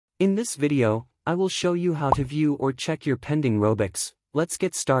In this video, I will show you how to view or check your pending Robux. Let's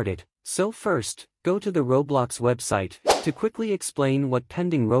get started. So first, go to the Roblox website. To quickly explain what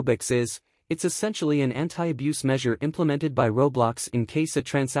pending Robux is, it's essentially an anti-abuse measure implemented by Roblox in case a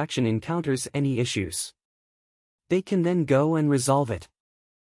transaction encounters any issues. They can then go and resolve it.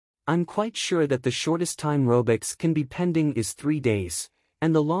 I'm quite sure that the shortest time Robux can be pending is 3 days,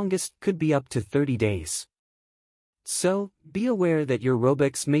 and the longest could be up to 30 days. So, be aware that your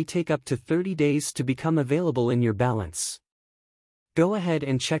Robux may take up to 30 days to become available in your balance. Go ahead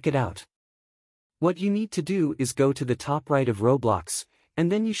and check it out. What you need to do is go to the top right of Roblox,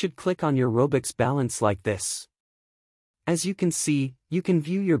 and then you should click on your Robux balance like this. As you can see, you can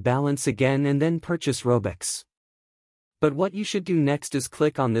view your balance again and then purchase Robux. But what you should do next is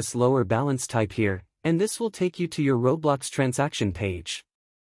click on this lower balance type here, and this will take you to your Roblox transaction page.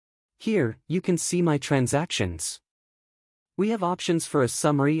 Here, you can see my transactions. We have options for a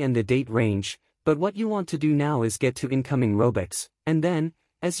summary and a date range, but what you want to do now is get to incoming Robux, and then,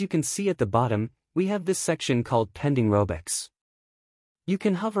 as you can see at the bottom, we have this section called Pending Robux. You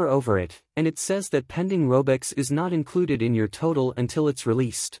can hover over it, and it says that pending Robux is not included in your total until it's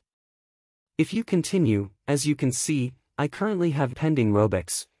released. If you continue, as you can see, I currently have pending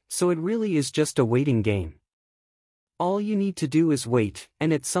Robux, so it really is just a waiting game. All you need to do is wait,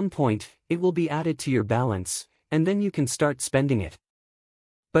 and at some point, it will be added to your balance, and then you can start spending it.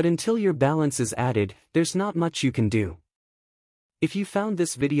 But until your balance is added, there's not much you can do. If you found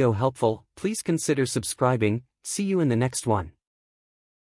this video helpful, please consider subscribing. See you in the next one.